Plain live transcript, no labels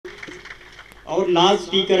Our last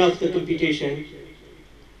speaker of the competition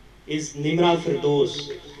is Nimra Firdus.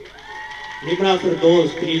 Nimra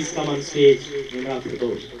Firdus, please come on stage. Nimra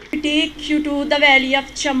Firdus. We take you to the valley of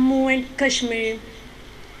Jammu and Kashmir,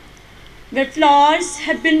 where flowers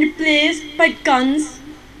have been replaced by guns,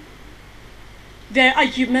 where a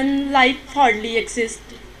human life hardly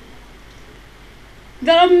exists,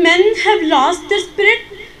 where men have lost their spirit,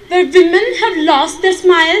 where women have lost their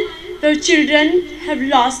smile, where children have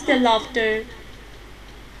lost their laughter.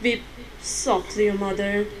 Weep softly, O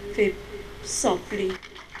mother, weep softly,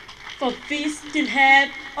 for we still have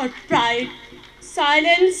our pride.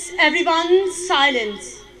 Silence, everyone,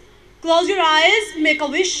 silence. Close your eyes, make a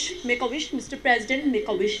wish, Mr. President, make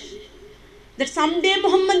a wish. That someday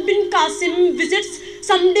Muhammad bin Qasim visits,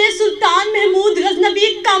 someday Sultan Mahmud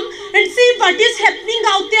Ghaznavi come and see what is happening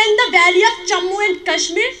out there in the valley of Jammu and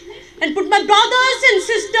Kashmir, and put my brothers and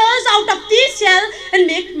sisters out of this hell and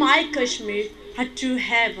make my Kashmir a true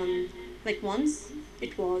heaven, like once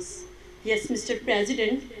it was. Yes, Mr.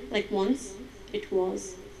 President, like once it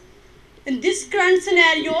was. In this current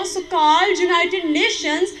scenario, so-called United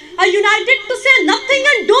Nations are united to say nothing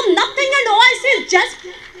and do nothing, and OIC is just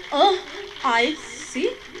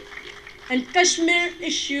OIC. And Kashmir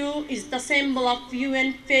issue is the symbol of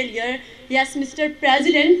UN failure. Yes, Mr.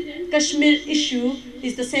 President, Kashmir issue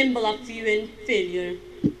is the symbol of UN failure.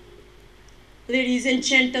 Ladies and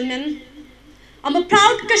gentlemen, I'm a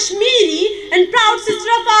proud Kashmiri and proud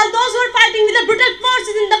sister of all those who are fighting with the brutal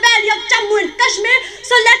forces in the valley of Jammu and Kashmir.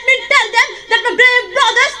 So let me tell them that my brave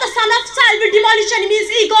brothers, the son of soil, will demolish enemies'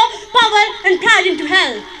 ego, power and pride into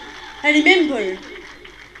hell. And remember,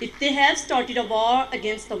 if they have started a war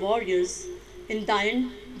against the warriors, in the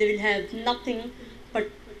end, they will have nothing but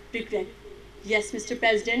regret. Yes, Mr.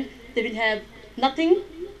 President, they will have nothing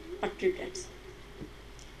but regrets.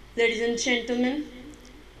 Ladies and gentlemen,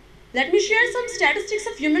 let me share some statistics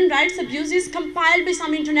of human rights abuses compiled by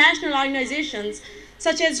some international organizations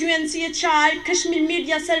such as UNCHR, Kashmir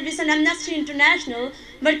Media Service and Amnesty International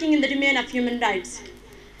working in the domain of human rights.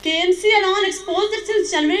 KMC alone exposed that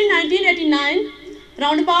since January 1989,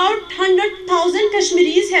 around about 100,000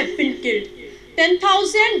 Kashmiris have been killed.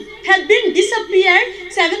 10,000 have been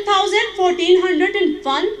disappeared,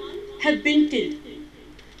 7,101 have been killed.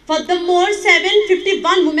 Furthermore,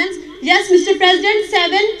 751 women, yes, Mr. President,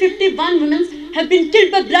 751 women have been killed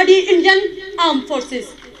by bloody Indian armed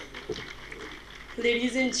forces.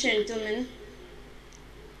 Ladies and gentlemen,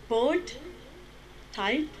 bored,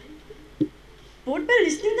 tired, bored by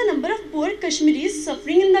listening the number of poor Kashmiris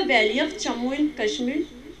suffering in the valley of Jammu and Kashmir?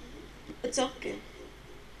 It's okay,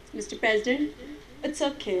 Mr. President, it's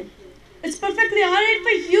okay. It's perfectly alright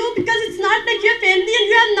for you because it's not like your family and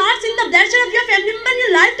you have not seen the bloodshed of your family member in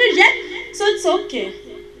your lifetime yet. So it's okay.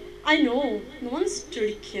 I know, no one's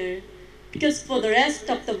truly care. Because for the rest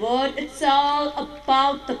of the world, it's all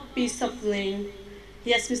about the peace of land.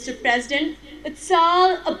 Yes, Mr. President, it's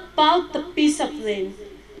all about the peace of land.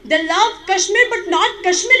 They love Kashmir but not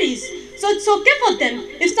Kashmiris. So it's okay for them.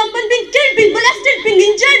 If someone being killed, being molested, being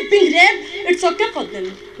injured, being raped, it's okay for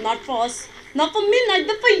them. Not for us. Not for me,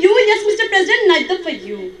 neither for you. Yes, Mr. President, neither for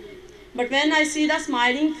you. But when I see the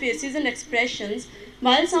smiling faces and expressions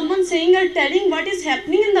while someone saying or telling what is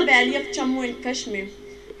happening in the valley of Jammu and Kashmir,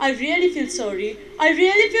 I really feel sorry. I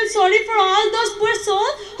really feel sorry for all those poor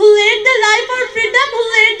souls who laid their life for freedom, who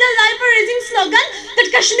laid their life for raising slogan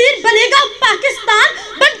that Kashmir banega Pakistan,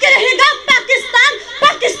 ban ke rahega Pakistan.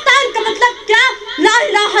 Pakistan ka matlab kya? La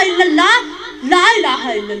ilaha illallah, la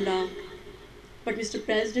ilaha illallah. But Mr.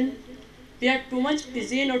 President, we are too much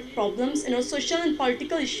busy in our problems and our social and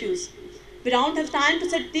political issues. We don't have time to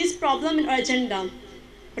set these problems in our agenda.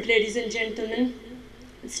 But ladies and gentlemen,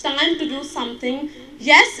 it's time to do something.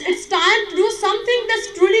 Yes, it's time to do something that's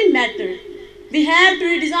truly matter. We have to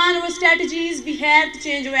redesign our strategies. We have to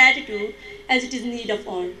change our attitude as it is need of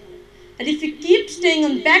all. And if we keep staying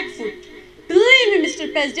on back foot, believe me, Mr.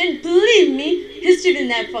 President, believe me, history will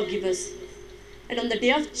never forgive us. And on the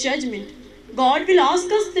day of judgment, God will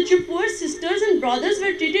ask us that your poor sisters and brothers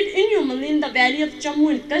were treated inhumanly in the valley of Jammu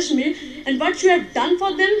and Kashmir, and what you have done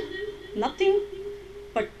for them? Nothing,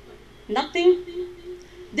 but nothing.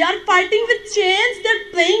 They are fighting with chains, they are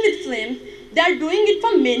playing with flame. They are doing it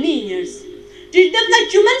for many years. Treat them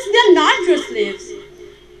like humans, they are not your slaves.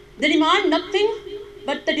 They demand nothing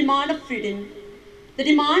but the demand of freedom. They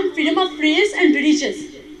demand freedom of race and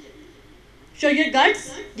religions. Show your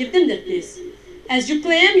guts, give them their place. As you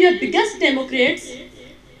claim your biggest democrats,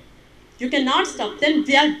 you cannot stop them,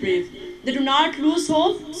 they are brave. They do not lose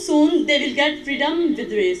hope, soon they will get freedom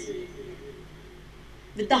with race.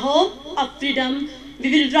 With the hope of freedom, we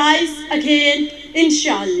will rise again,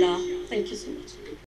 inshallah. Thank you so much.